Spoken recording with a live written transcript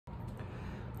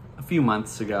A few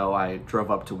months ago, I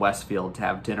drove up to Westfield to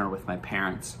have dinner with my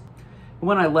parents.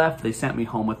 When I left, they sent me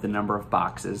home with a number of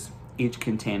boxes, each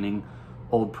containing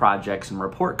old projects and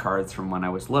report cards from when I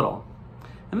was little.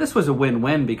 And this was a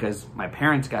win-win because my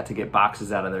parents got to get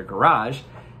boxes out of their garage,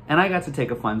 and I got to take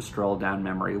a fun stroll down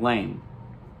memory lane.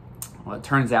 Well, it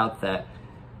turns out that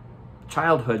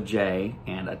childhood Jay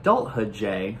and adulthood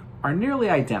Jay are nearly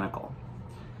identical.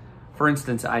 For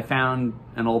instance, I found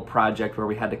an old project where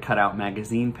we had to cut out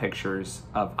magazine pictures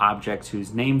of objects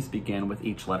whose names begin with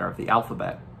each letter of the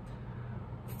alphabet.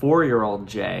 4-year-old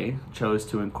Jay chose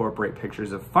to incorporate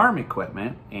pictures of farm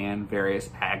equipment and various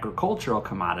agricultural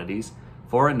commodities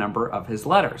for a number of his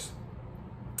letters.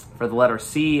 For the letter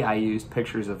C, I used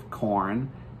pictures of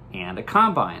corn and a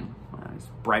combine.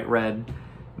 Bright red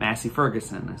Massey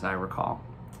Ferguson, as I recall.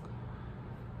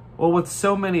 Well, with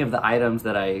so many of the items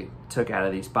that I took out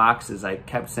of these boxes, I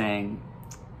kept saying,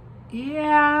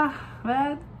 yeah,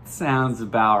 that sounds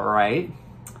about right.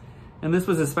 And this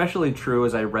was especially true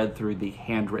as I read through the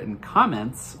handwritten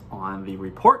comments on the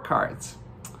report cards.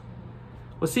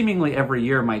 Well, seemingly every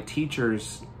year, my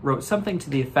teachers wrote something to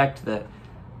the effect that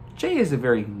Jay is a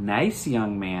very nice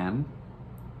young man,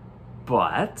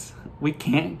 but we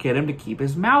can't get him to keep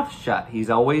his mouth shut. He's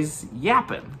always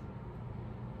yapping.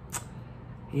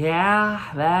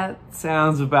 Yeah, that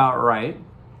sounds about right.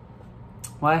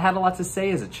 Well, I had a lot to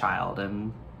say as a child,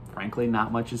 and frankly,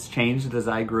 not much has changed as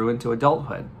I grew into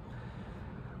adulthood.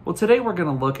 Well, today we're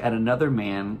going to look at another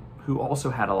man who also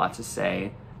had a lot to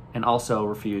say and also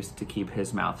refused to keep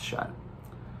his mouth shut.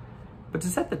 But to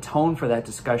set the tone for that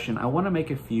discussion, I want to make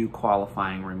a few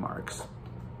qualifying remarks.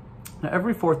 Now,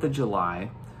 every 4th of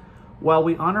July, while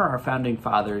we honor our founding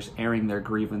fathers airing their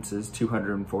grievances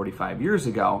 245 years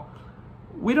ago,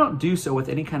 we don't do so with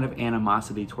any kind of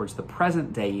animosity towards the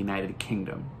present-day United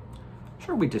Kingdom.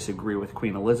 Sure, we disagree with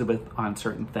Queen Elizabeth on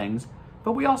certain things,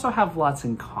 but we also have lots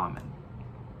in common.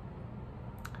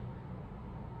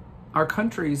 Our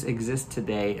countries exist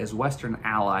today as Western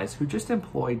allies who just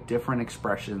employ different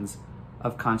expressions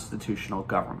of constitutional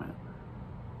government.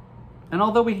 And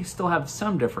although we still have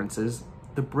some differences,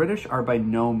 the British are by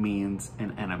no means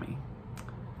an enemy.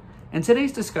 And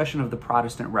today's discussion of the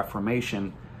Protestant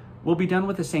Reformation will be done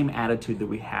with the same attitude that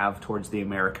we have towards the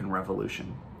American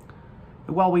Revolution.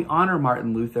 While we honor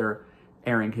Martin Luther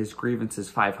airing his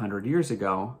grievances 500 years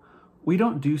ago, we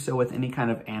don't do so with any kind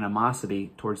of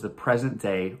animosity towards the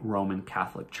present-day Roman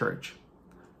Catholic Church.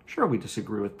 Sure, we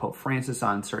disagree with Pope Francis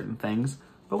on certain things,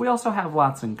 but we also have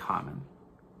lots in common.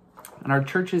 And our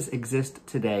churches exist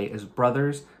today as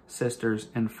brothers, sisters,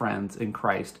 and friends in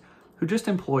Christ who just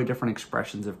employ different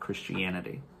expressions of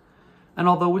Christianity. And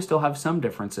although we still have some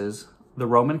differences, the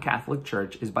Roman Catholic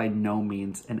Church is by no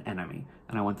means an enemy,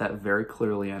 and I want that very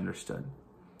clearly understood.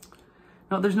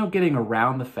 Now, there's no getting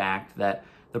around the fact that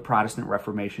the Protestant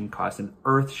Reformation caused an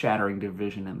earth-shattering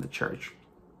division in the church.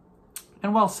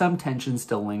 And while some tensions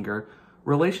still linger,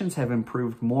 relations have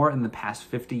improved more in the past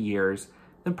 50 years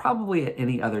than probably at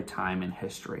any other time in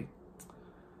history.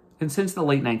 And since the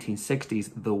late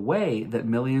 1960s, the way that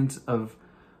millions of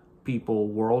people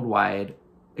worldwide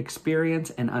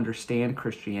experience and understand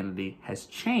Christianity has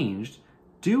changed,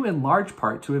 due in large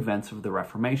part to events of the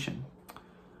Reformation.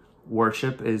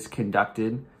 Worship is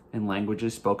conducted in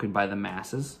languages spoken by the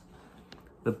masses.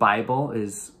 The Bible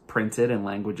is printed in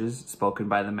languages spoken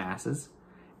by the masses.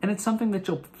 And it's something that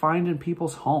you'll find in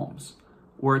people's homes,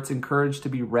 where it's encouraged to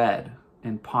be read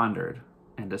and pondered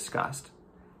and discussed.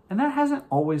 And that hasn't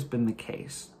always been the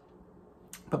case.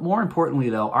 But more importantly,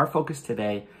 though, our focus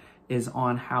today is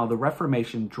on how the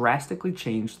Reformation drastically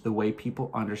changed the way people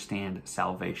understand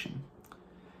salvation.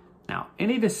 Now,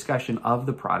 any discussion of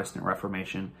the Protestant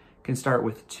Reformation can start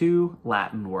with two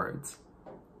Latin words,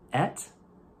 et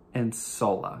and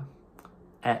sola.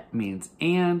 Et means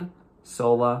and,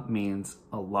 sola means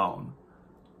alone.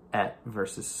 Et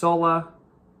versus sola,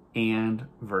 and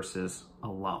versus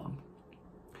alone.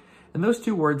 And those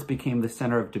two words became the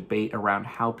center of debate around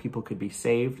how people could be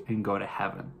saved and go to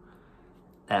heaven.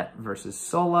 Et versus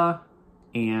sola,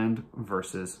 and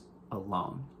versus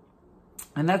alone.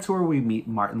 And that's where we meet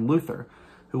Martin Luther,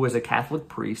 who was a Catholic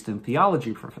priest and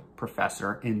theology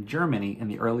professor in Germany in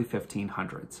the early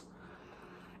 1500s.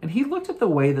 And he looked at the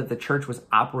way that the church was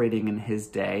operating in his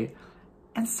day,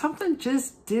 and something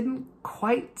just didn't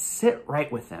quite sit right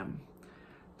with him.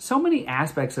 So many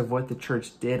aspects of what the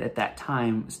church did at that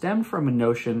time stemmed from a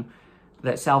notion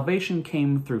that salvation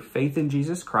came through faith in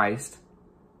Jesus Christ,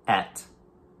 et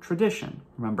tradition.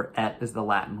 Remember, et is the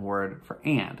Latin word for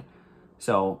and.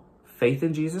 So faith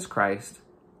in Jesus Christ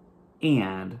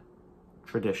and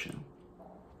tradition.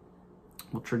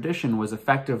 Well, tradition was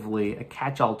effectively a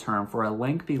catch-all term for a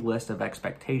lengthy list of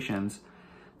expectations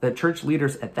that church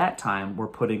leaders at that time were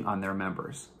putting on their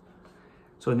members.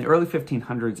 So in the early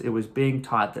 1500s, it was being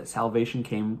taught that salvation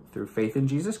came through faith in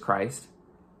Jesus Christ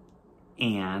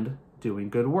and doing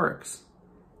good works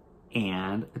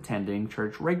and attending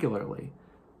church regularly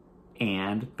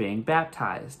and being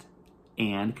baptized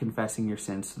and confessing your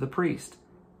sins to the priest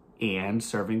and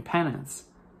serving penance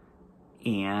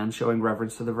and showing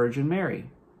reverence to the Virgin Mary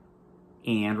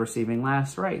and receiving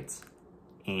last rites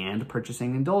and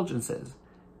purchasing indulgences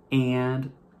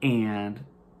and ad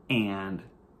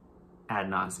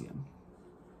nauseum.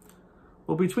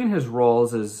 Well, between his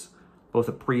roles as both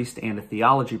a priest and a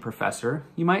theology professor,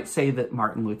 you might say that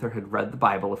Martin Luther had read the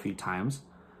Bible a few times,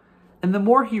 and the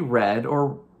more he read,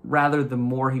 or rather the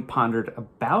more he pondered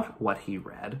about what he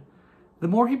read, the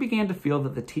more he began to feel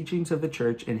that the teachings of the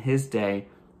church in his day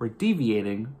were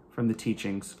deviating from the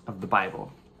teachings of the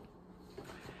Bible.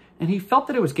 And he felt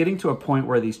that it was getting to a point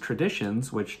where these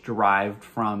traditions, which derived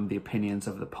from the opinions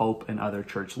of the Pope and other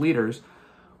church leaders,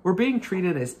 were being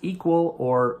treated as equal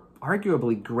or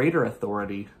arguably greater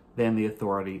authority than the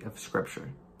authority of Scripture.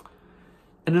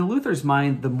 And in Luther's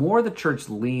mind, the more the church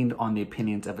leaned on the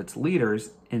opinions of its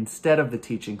leaders instead of the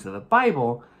teachings of the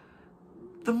Bible,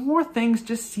 the more things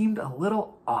just seemed a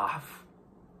little off.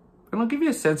 And I'll give you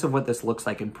a sense of what this looks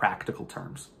like in practical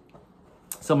terms.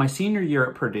 So my senior year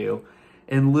at Purdue,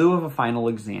 in lieu of a final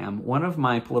exam, one of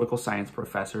my political science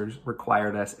professors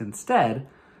required us instead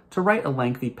to write a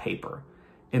lengthy paper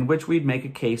in which we'd make a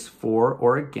case for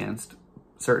or against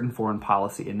certain foreign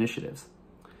policy initiatives.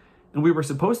 And we were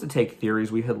supposed to take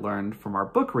theories we had learned from our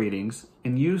book readings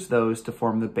and use those to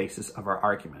form the basis of our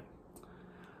argument.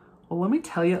 Well, let me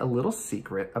tell you a little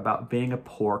secret about being a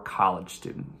poor college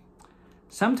student.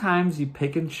 Sometimes you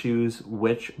pick and choose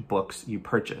which books you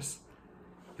purchase.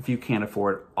 If you can't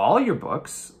afford all your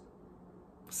books,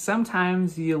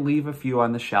 sometimes you leave a few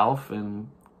on the shelf and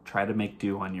try to make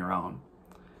do on your own.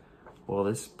 Well,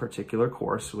 this particular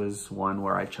course was one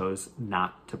where I chose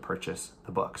not to purchase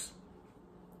the books.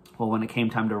 Well, when it came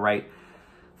time to write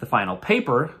the final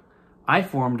paper, I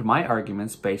formed my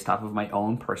arguments based off of my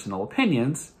own personal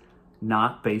opinions,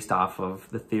 not based off of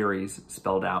the theories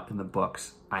spelled out in the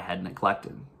books I had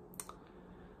neglected.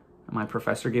 My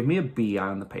professor gave me a B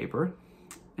on the paper,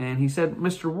 and he said,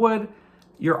 "Mr. Wood,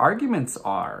 your arguments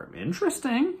are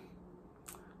interesting,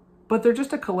 but they're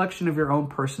just a collection of your own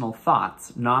personal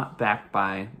thoughts, not backed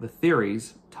by the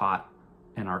theories taught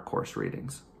in our course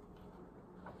readings."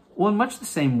 Well, in much the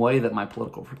same way that my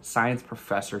political science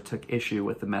professor took issue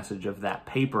with the message of that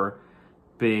paper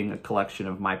being a collection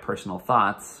of my personal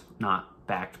thoughts, not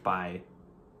backed by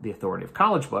the authority of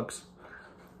college books,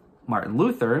 Martin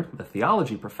Luther, the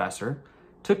theology professor,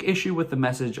 took issue with the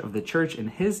message of the church in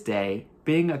his day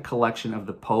being a collection of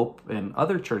the Pope and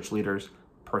other church leaders'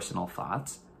 personal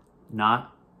thoughts,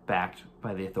 not backed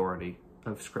by the authority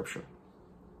of Scripture.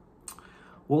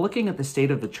 Well, looking at the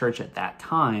state of the church at that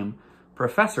time,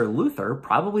 Professor Luther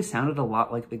probably sounded a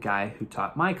lot like the guy who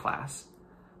taught my class,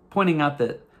 pointing out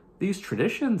that these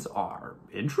traditions are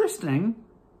interesting,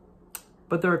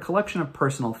 but they're a collection of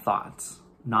personal thoughts,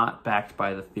 not backed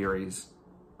by the theories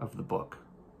of the book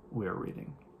we are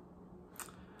reading.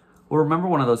 Well, remember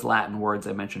one of those Latin words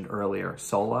I mentioned earlier,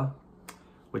 sola,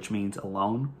 which means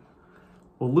alone?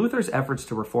 Well, Luther's efforts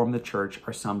to reform the church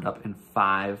are summed up in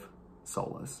 5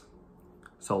 solas.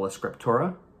 Sola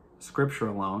scriptura, Scripture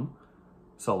alone;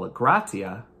 sola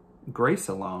gratia, grace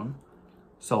alone;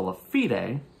 sola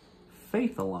fide,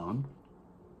 faith alone;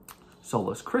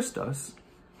 solus Christus,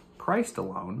 Christ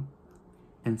alone;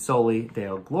 and soli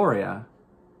Deo gloria,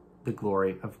 the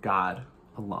glory of God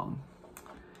alone.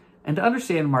 And to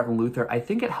understand Martin Luther, I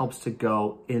think it helps to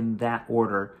go in that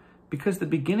order, because the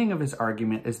beginning of his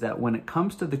argument is that when it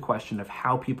comes to the question of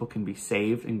how people can be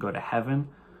saved and go to heaven,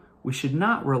 we should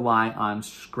not rely on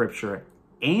Scripture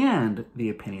and the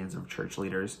opinions of church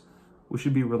leaders. We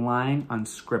should be relying on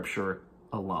Scripture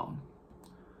alone.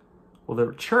 Well,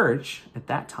 the church at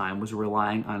that time was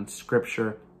relying on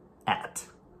Scripture et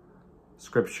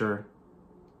Scripture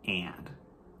and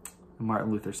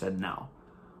Martin Luther said no.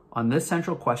 On this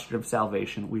central question of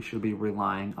salvation, we should be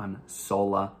relying on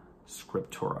sola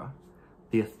scriptura,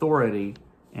 the authority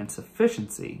and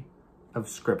sufficiency of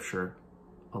Scripture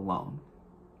alone.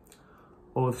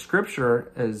 Well, with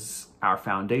Scripture as our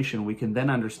foundation, we can then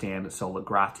understand sola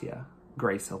gratia,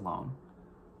 grace alone,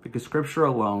 because Scripture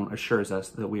alone assures us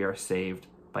that we are saved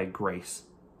by grace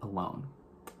alone.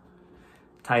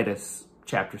 Titus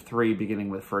chapter 3, beginning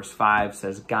with verse 5,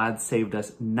 says, "God saved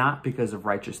us not because of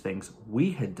righteous things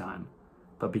we had done,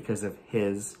 but because of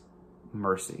his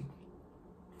mercy."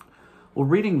 Well,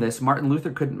 reading this, Martin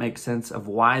Luther couldn't make sense of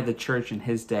why the church in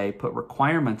his day put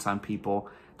requirements on people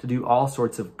to do all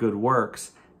sorts of good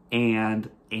works and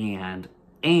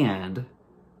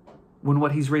when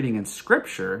what he's reading in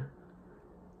Scripture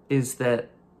is that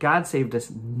God saved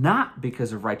us not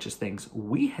because of righteous things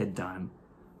we had done,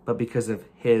 but because of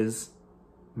his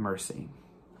mercy.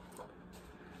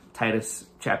 Titus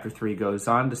chapter 3 goes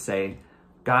on to say,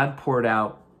 God poured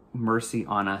out mercy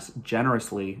on us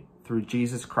generously through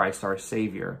Jesus Christ our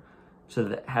Savior, so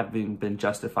that having been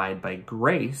justified by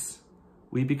grace,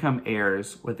 we become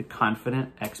heirs with the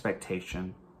confident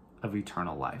expectation of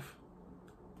eternal life.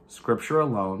 Scripture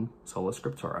alone, sola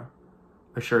scriptura,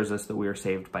 assures us that we are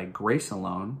saved by grace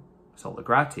alone, sola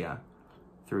gratia,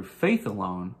 through faith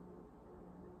alone,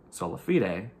 sola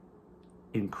fide,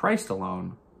 in Christ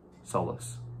alone,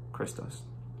 solus Christus.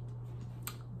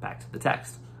 Back to the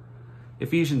text.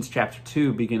 Ephesians chapter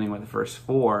 2, beginning with verse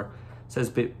 4, says,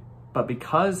 But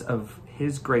because of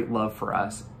his great love for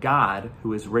us, God,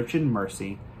 who is rich in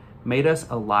mercy, made us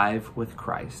alive with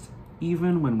Christ,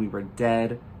 even when we were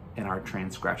dead in our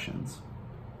transgressions.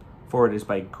 For it is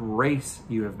by grace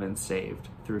you have been saved,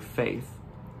 through faith.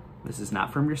 This is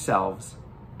not from yourselves,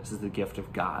 this is the gift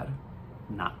of God,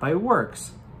 not by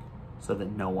works, so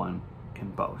that no one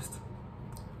can boast.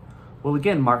 Well,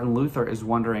 again, Martin Luther is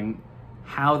wondering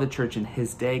how the church in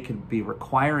his day could be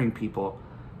requiring people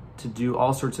to do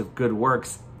all sorts of good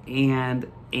works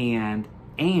and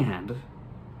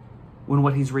when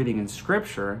what he's reading in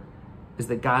Scripture is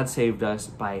that God saved us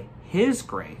by his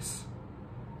grace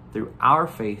through our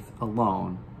faith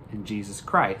alone in Jesus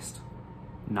Christ,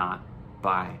 not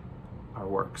by our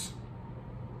works.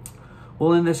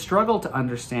 Well, in this struggle to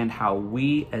understand how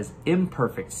we as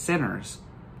imperfect sinners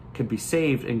could be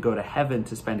saved and go to heaven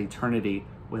to spend eternity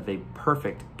with a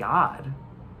perfect God,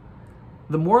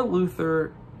 the more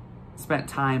Luther spent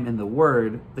time in the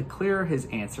Word, the clearer his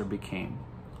answer became.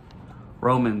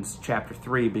 Romans chapter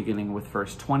 3, beginning with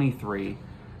verse 23,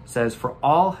 says, For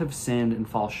all have sinned and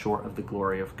fall short of the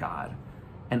glory of God,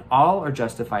 and all are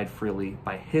justified freely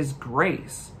by his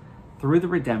grace through the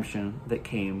redemption that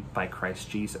came by Christ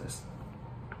Jesus.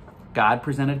 God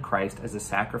presented Christ as a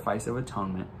sacrifice of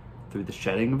atonement through the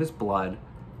shedding of his blood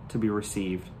to be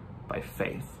received by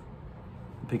faith.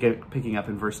 Picking up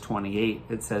in verse 28,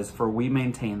 it says, For we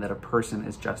maintain that a person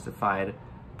is justified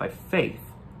by faith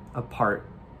apart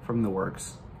from the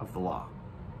works of the law.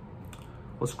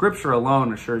 Well, Scripture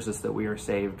alone assures us that we are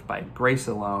saved by grace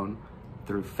alone,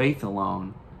 through faith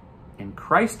alone, in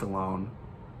Christ alone.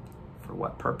 For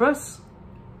what purpose?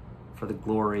 For the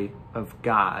glory of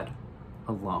God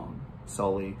alone.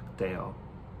 Soli Deo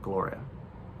Gloria.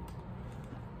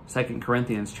 2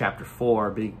 Corinthians chapter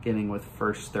 4, beginning with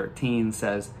verse 13,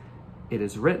 says, It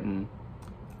is written,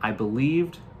 I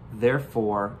believed,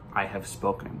 therefore I have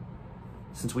spoken.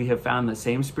 Since we have found the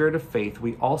same spirit of faith,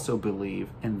 we also believe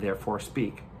and therefore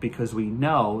speak, because we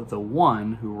know the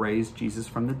one who raised Jesus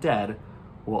from the dead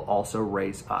will also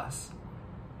raise us.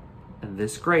 And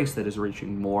this grace that is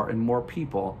reaching more and more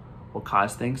people will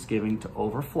cause thanksgiving to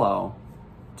overflow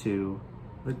to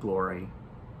the glory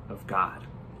of God.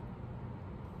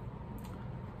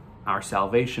 Our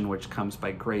salvation, which comes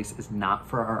by grace, is not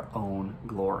for our own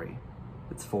glory.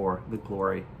 It's for the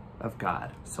glory of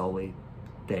God. Soli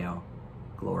Deo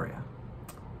Gloria.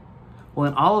 Well,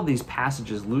 in all of these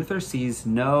passages, Luther sees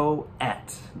no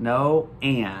et, no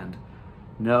and,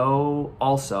 no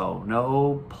also,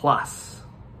 no plus.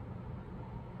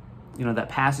 You know, that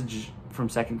passage from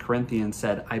 2 Corinthians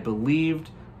said, I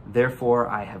believed, therefore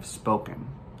I have spoken.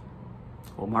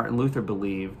 Well, Martin Luther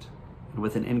believed, and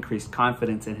with an increased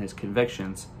confidence in his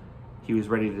convictions, he was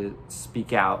ready to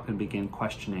speak out and begin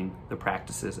questioning the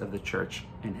practices of the church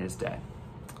in his day.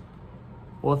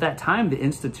 Well, at that time, the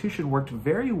institution worked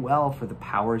very well for the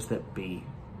powers that be.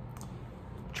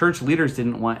 Church leaders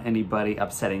didn't want anybody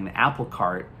upsetting the apple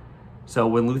cart, so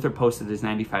when Luther posted his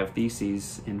 95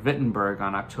 Theses in Wittenberg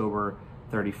on October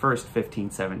 31st,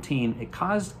 1517, it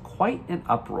caused quite an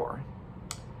uproar.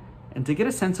 And to get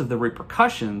a sense of the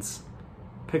repercussions,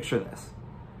 picture this.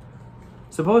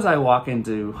 Suppose I walk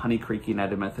into Honey Creek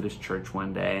United Methodist Church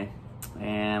one day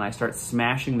and I start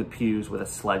smashing the pews with a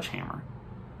sledgehammer.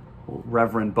 Well,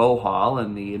 Reverend Bohall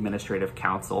and the administrative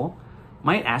council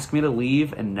might ask me to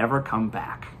leave and never come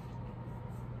back.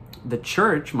 The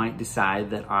church might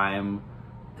decide that I'm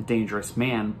a dangerous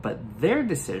man, but their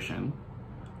decision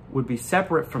would be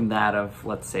separate from that of,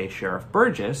 let's say, Sheriff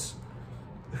Burgess,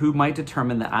 who might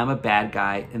determine that I'm a bad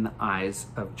guy in the eyes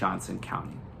of Johnson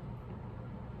County.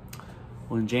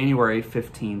 Well, in January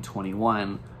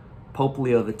 1521, Pope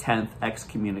Leo X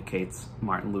excommunicates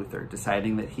Martin Luther,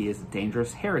 deciding that he is a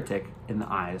dangerous heretic in the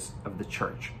eyes of the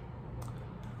church.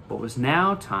 But it was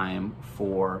now time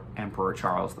for Emperor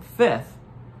Charles V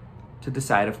to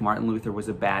decide if Martin Luther was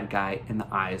a bad guy in the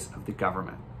eyes of the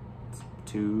government. It's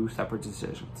two separate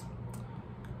decisions.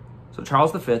 So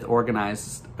Charles V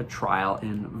organized a trial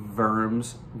in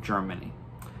Worms, Germany.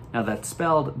 Now that's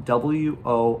spelled W-O-R-M-S,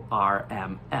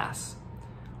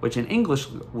 which in English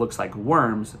looks like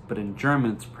worms, but in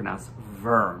German it's pronounced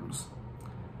Worms.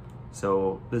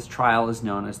 So this trial is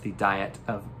known as the Diet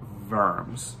of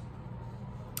Worms.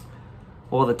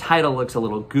 Well, the title looks a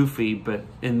little goofy, but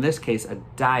in this case, a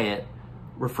diet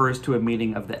refers to a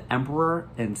meeting of the emperor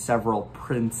and several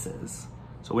princes.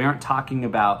 So we aren't talking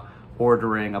about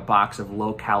ordering a box of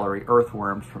low-calorie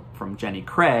earthworms from Jenny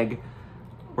Craig.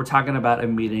 We're talking about a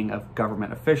meeting of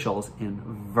government officials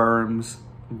in Worms,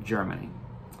 Germany.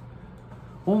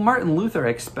 Well, Martin Luther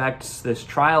expects this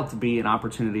trial to be an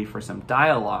opportunity for some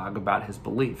dialogue about his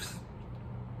beliefs.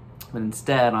 But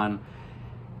instead, on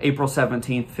April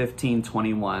 17th,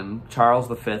 1521, Charles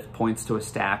V points to a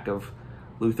stack of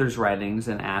Luther's writings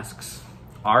and asks,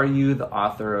 "Are you the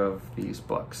author of these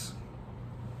books?"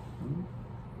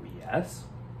 "Yes."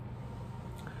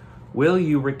 "Will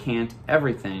you recant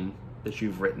everything that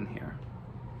you've written here?"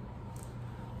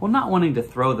 Well, not wanting to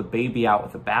throw the baby out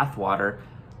with the bathwater,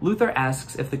 Luther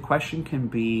asks if the question can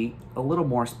be a little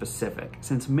more specific,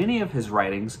 since many of his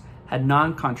writings had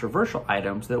non-controversial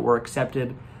items that were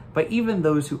accepted by even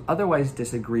those who otherwise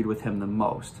disagreed with him the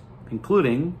most,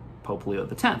 including Pope Leo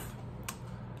X.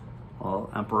 Well,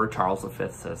 Emperor Charles V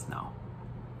says no.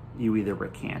 You either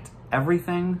recant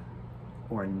everything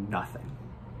or nothing.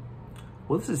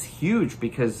 Well, this is huge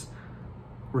because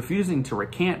refusing to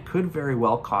recant could very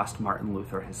well cost Martin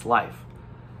Luther his life.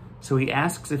 So he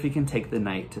asks if he can take the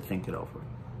night to think it over.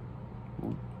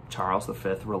 Well, Charles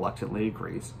V reluctantly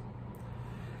agrees.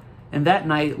 And that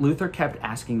night, Luther kept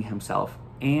asking himself,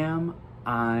 am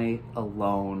I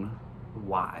alone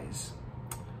wise?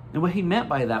 And what he meant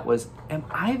by that was, am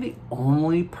I the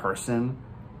only person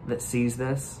that sees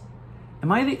this?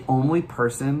 Am I the only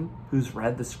person who's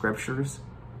read the scriptures?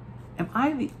 Am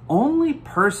I the only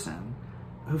person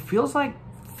who feels like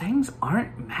things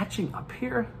aren't matching up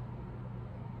here?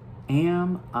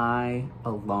 Am I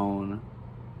alone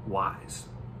wise?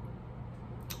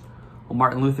 Well,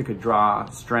 Martin Luther could draw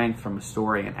strength from a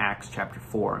story in Acts chapter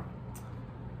 4.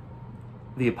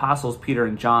 The apostles Peter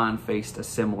and John faced a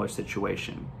similar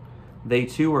situation. They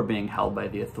too were being held by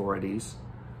the authorities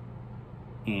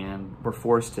and were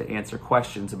forced to answer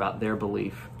questions about their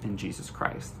belief in Jesus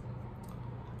Christ.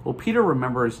 Well, Peter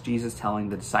remembers Jesus telling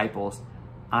the disciples,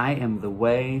 "I am the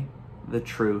way, the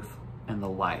truth, and the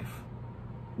life.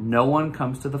 No one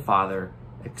comes to the Father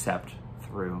except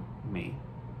through me."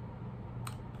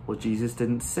 Well, Jesus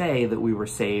didn't say that we were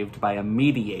saved by a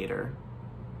mediator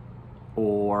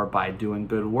or by doing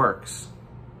good works.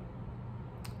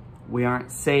 We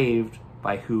aren't saved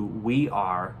by who we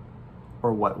are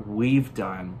or what we've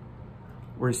done.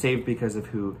 We're saved because of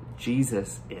who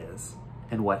Jesus is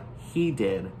and what he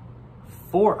did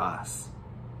for us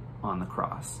on the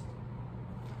cross.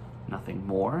 Nothing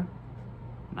more,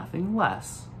 nothing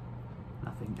less,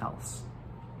 nothing else.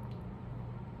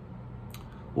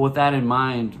 Well, with that in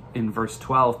mind, in verse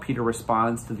 12, Peter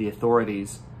responds to the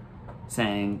authorities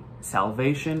saying,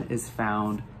 "Salvation is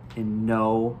found in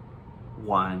no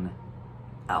one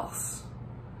else.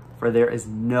 For there is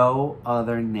no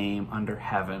other name under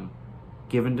heaven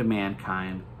given to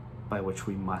mankind by which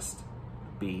we must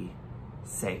be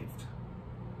saved."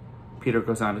 Peter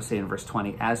goes on to say in verse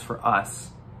 20, "As for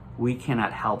us, we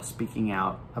cannot help speaking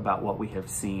out about what we have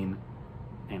seen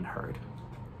and heard."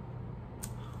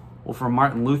 Well, for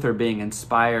Martin Luther, being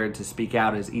inspired to speak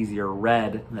out is easier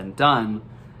read than done,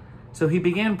 so he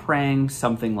began praying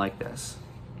something like this.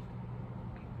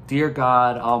 "Dear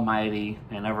God, almighty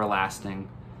and everlasting,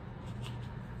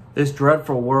 this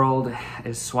dreadful world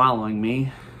is swallowing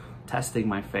me, testing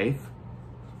my faith,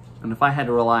 and if I had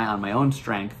to rely on my own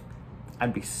strength,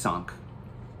 I'd be sunk.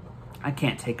 I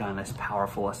can't take on this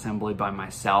powerful assembly by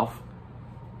myself.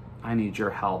 I need your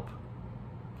help.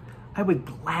 I would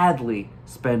gladly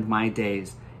spend my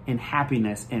days in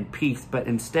happiness and peace, but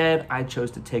instead I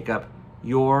chose to take up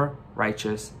your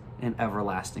righteous and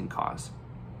everlasting cause.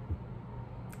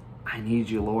 I need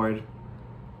you, Lord.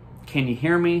 Can you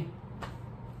hear me?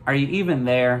 Are you even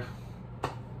there?"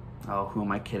 Oh, who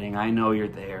am I kidding? I know you're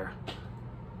there.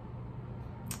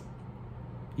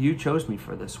 You chose me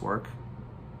for this work,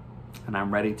 and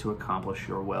I'm ready to accomplish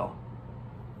your will.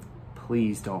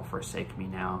 Please don't forsake me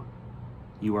now.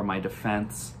 You are my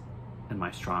defense and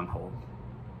my stronghold.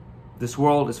 This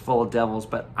world is full of devils,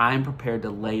 but I'm prepared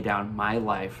to lay down my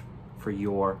life for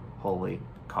your holy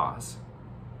cause.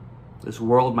 This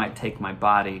world might take my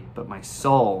body, but my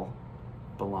soul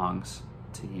belongs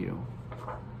to you.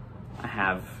 I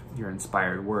have your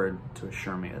inspired word to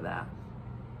assure me of that.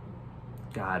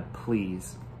 God,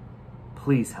 please,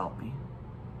 please help me.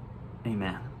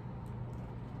 Amen.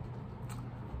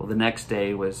 Well, the next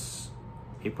day was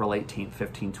April 18th,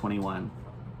 1521,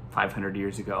 500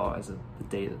 years ago, as of the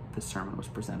day that this sermon was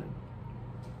presented.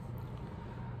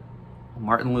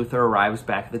 Martin Luther arrives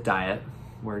back at the Diet,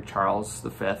 where Charles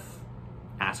V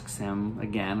asks him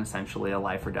again, essentially a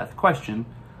life or death question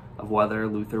of whether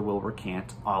Luther will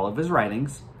recant all of his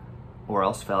writings or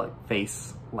else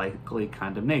face likely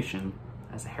condemnation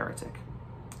as a heretic.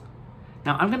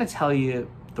 Now, I'm going to tell you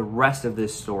the rest of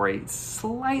this story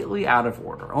slightly out of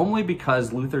order, only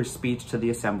because Luther's speech to the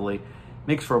assembly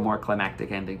makes for a more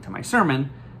climactic ending to my sermon,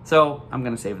 so I'm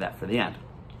going to save that for the end.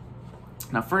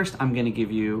 Now, first, I'm going to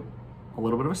give you a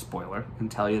little bit of a spoiler and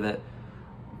tell you that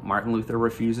Martin Luther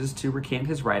refuses to recant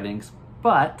his writings,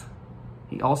 but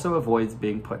he also avoids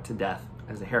being put to death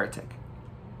as a heretic.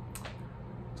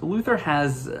 So Luther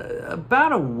has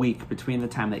about a week between the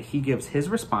time that he gives his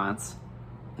response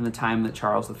and the time that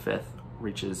Charles V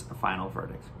reaches a final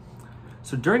verdict.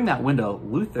 So during that window,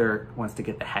 Luther wants to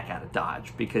get the heck out of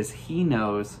Dodge because he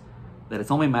knows that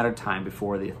it's only a matter of time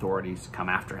before the authorities come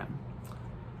after him.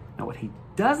 Now, what he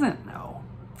doesn't know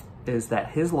is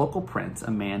that his local prince, a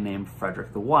man named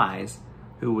Frederick the Wise,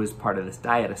 who was part of this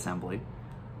Diet assembly,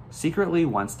 secretly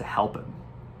wants to help him.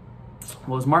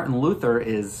 Well, as Martin Luther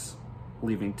is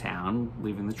leaving town,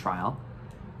 leaving the trial,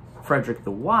 Frederick the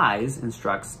Wise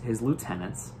instructs his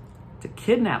lieutenants to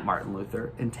kidnap Martin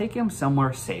Luther and take him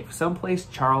somewhere safe, someplace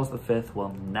Charles V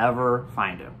will never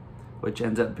find him, which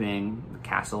ends up being the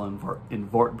castle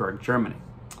in Wartburg, Germany.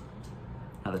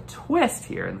 Now, the twist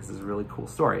here, and this is a really cool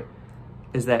story,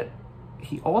 is that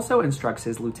he also instructs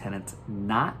his lieutenants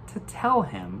not to tell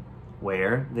him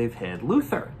where they've hid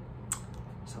Luther.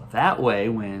 So that way,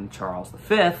 when Charles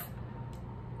V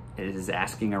is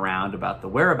asking around about the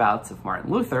whereabouts of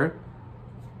Martin Luther,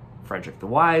 Frederick the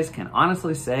Wise can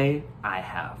honestly say, I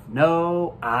have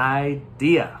no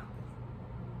idea.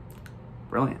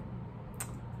 Brilliant.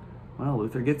 Well,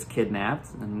 Luther gets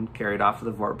kidnapped and carried off to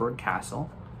the Wartburg Castle.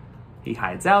 He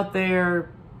hides out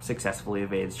there, successfully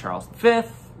evades Charles V,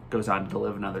 goes on to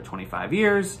live another 25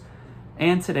 years,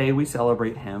 and today we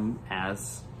celebrate him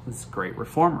as this great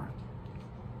reformer.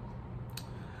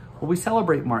 Well, we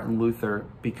celebrate Martin Luther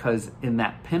because in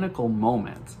that pinnacle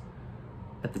moment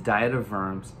at the Diet of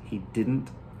Worms, he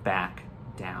didn't back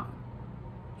down.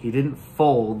 He didn't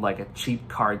fold like a cheap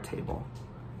card table.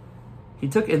 He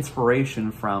took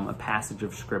inspiration from a passage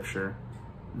of scripture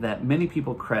that many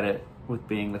people credit with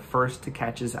being the first to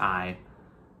catch his eye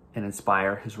and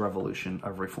inspire his revolution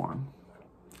of reform.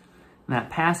 And that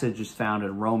passage is found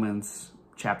in Romans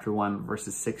chapter 1,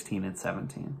 verses 16 and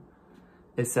 17.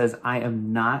 It says, I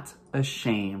am not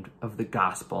ashamed of the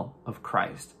gospel of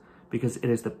Christ, because it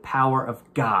is the power of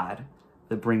God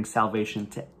that brings salvation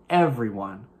to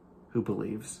everyone who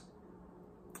believes.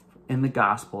 In the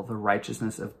gospel, the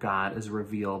righteousness of God is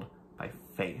revealed by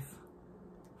faith,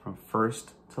 from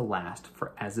first to last.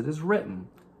 For as it is written,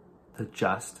 the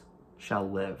just shall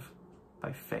live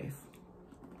by faith.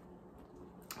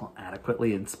 Well,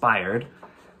 adequately inspired,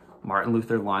 Martin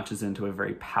Luther launches into a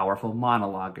very powerful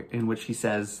monologue in which he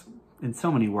says, in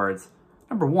so many words,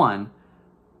 number one,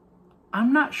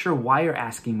 I'm not sure why you're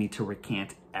asking me to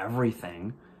recant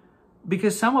everything,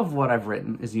 because some of what I've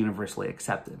written is universally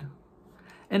accepted.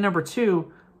 And number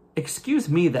two, excuse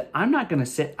me that I'm not going to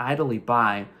sit idly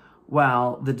by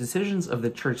while the decisions of the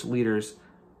church leaders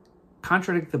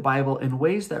contradict the Bible in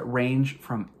ways that range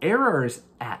from errors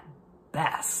at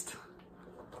best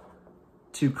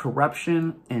to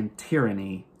corruption and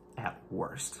tyranny at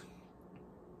worst.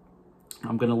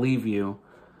 I'm going to leave you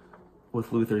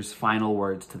with Luther's final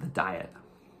words to the Diet.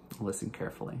 Listen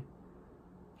carefully.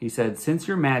 He said, since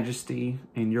your majesty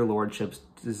and your lordships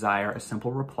desire a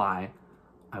simple reply,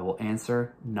 I will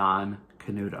answer non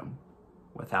canutum,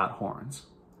 without horns.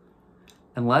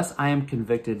 Unless I am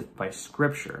convicted by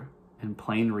scripture and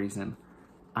plain reason,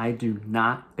 I do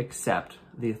not accept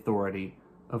the authority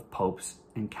of popes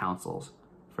and councils,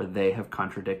 for they have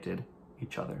contradicted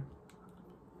each other.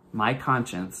 My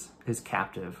conscience is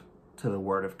captive to the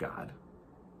word of God.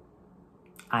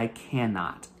 I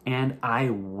cannot and I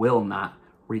will not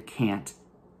recant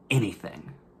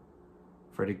anything,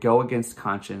 for to go against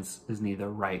conscience is neither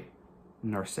right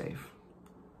nor safe.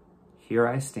 Here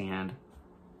I stand,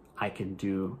 I can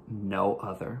do no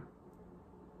other.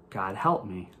 God help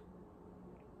me.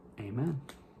 Amen.